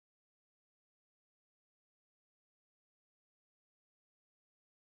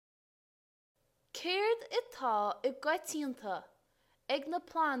Céird itá I gcoitianta ag na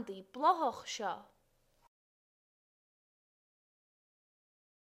plandaí blothach seo.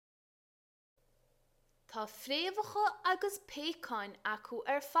 Tá phréomhacha agus péacáin acu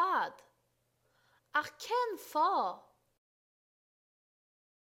ar fad. Ach cén fá?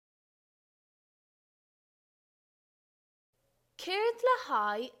 Céird le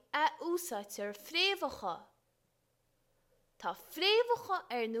haghaidh a úsáidtear phréomhacha. Tá phréomhacha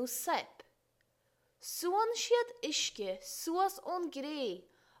ar nó sip. Suan siad isce suas ón gré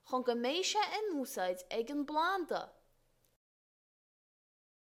chun go mbeidh sé in úsáid ag an blanda.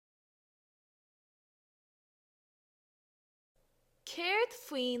 Céird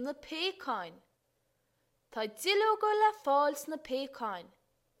faoin na péacáin. Tá duilleoga le fáil sna péacáin.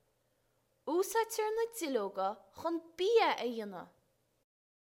 Úsáidtear na duilleoga chun bia a dhéanamh.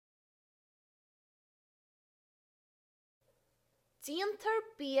 Díontar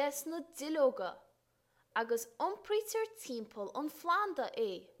bia sna duilleoga agus iomprítear timpeall an Phlanda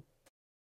é.